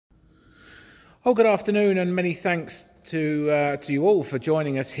Oh, good afternoon, and many thanks to you all for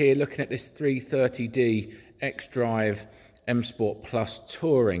joining us here looking at this 330D X-Drive M Sport Plus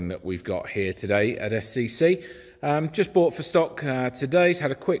Touring that we've got here today at SCC. Just bought for stock today. It's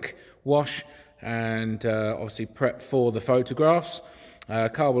had a quick wash and obviously prep for the photographs.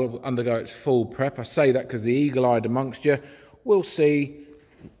 Car will undergo its full prep. I say that because the eagle-eyed amongst you will see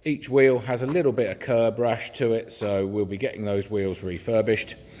each wheel has a little bit of curb rash to it, so we'll be getting those wheels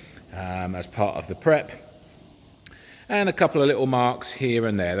refurbished as part of the prep. And a couple of little marks here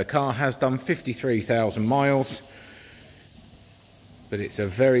and there. The car has done 53,000 miles, but it's a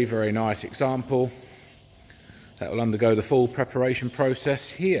very, very nice example that will undergo the full preparation process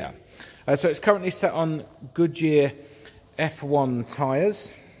here. So it's currently set on Goodyear F1 tyres,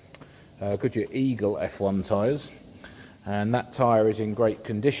 Goodyear Eagle F1 tyres, and that tyre is in great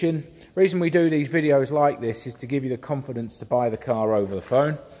condition. The reason we do these videos like this is to give you the confidence to buy the car over the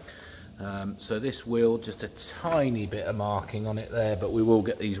phone. So this wheel, just a tiny bit of marking on it there, but we will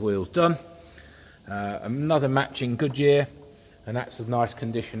get these wheels done. Another matching Goodyear, and that's a nice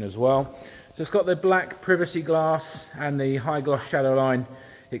condition as well. So it's got the black privacy glass and the high gloss Shadowline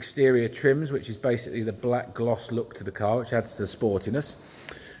exterior trims, which is basically the black gloss look to the car, which adds to the sportiness.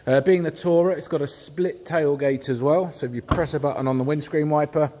 Being the Tourer, it's got a split tailgate as well, so if you press a button on the windscreen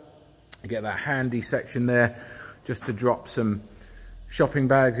wiper, you get that handy section there just to drop some shopping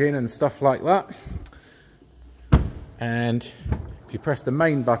bags in and stuff like that. And if you press the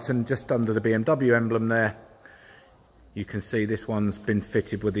main button just under the BMW emblem there, you can see this one's been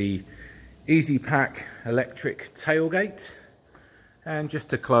fitted with the Easy Pack electric tailgate. And just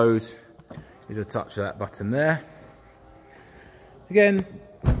to close is a touch of that button there. Again,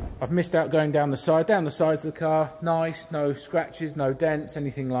 I've missed out going down the sides of the car. Nice, no scratches, no dents,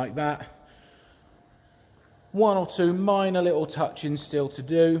 anything like that. One or two minor little touch-ins still to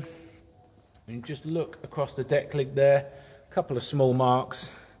do. And just look across the deck lid there. A couple of small marks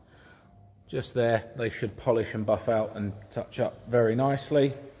just there. They should polish and buff out and touch up very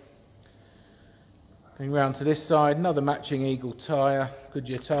nicely. Going round to this side, another matching Eagle tyre,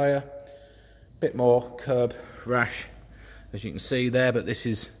 Goodyear tyre. Bit more curb rash, as you can see there, but this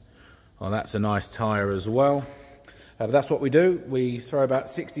is, well, that's a nice tyre as well. But that's what we do. We throw about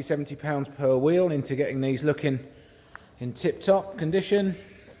 60–70 pounds per wheel into getting these looking in tip-top condition.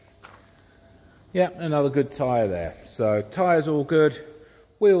 Yeah, another good tyre there. So tyres all good.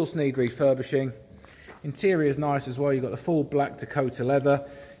 Wheels need refurbishing. Interior is nice as well. You've got the full black Dakota leather,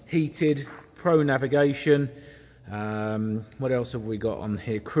 heated, pro navigation. What else have we got on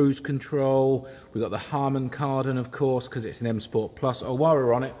here? Cruise control. We've got the Harman Kardon, of course, because it's an M Sport Plus. Oh, while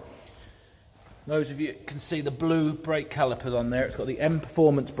we're on it, those of you can see the blue brake calipers on there. It's got the M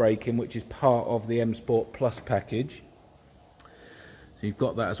Performance braking, which is part of the M Sport Plus package. So you've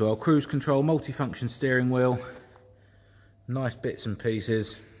got that as well. Cruise control, multifunction steering wheel. Nice bits and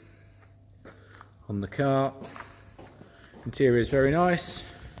pieces on the car. Interior is very nice.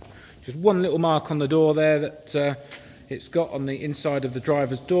 Just one little mark on the door there that it's got on the inside of the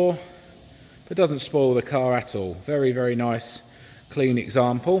driver's door, but doesn't spoil the car at all. Very, very nice, clean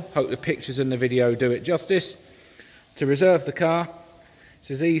example. Hope the pictures in the video do it justice. To reserve the car,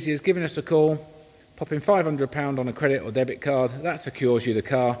 it's as easy as giving us a call, popping £500 on a credit or debit card. That secures you the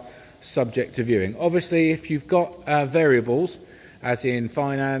car, subject to viewing. Obviously, if you've got variables, as in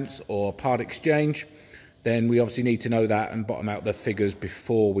finance or part exchange, then we obviously need to know that and bottom out the figures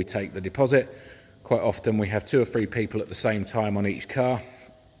before we take the deposit. Quite often we have 2 or 3 people at the same time on each car,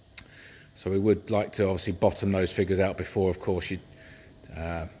 so we would like to obviously bottom those figures out before, of course, you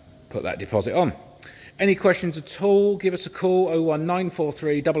put that deposit on. Any questions at all, give us a call,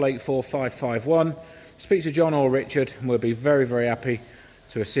 01943 884 551. Speak to John or Richard, and we'll be very, very happy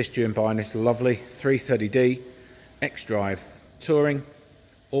to assist you in buying this lovely 330D X-Drive Touring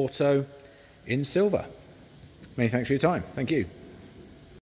Auto in silver. Many thanks for your time. Thank you.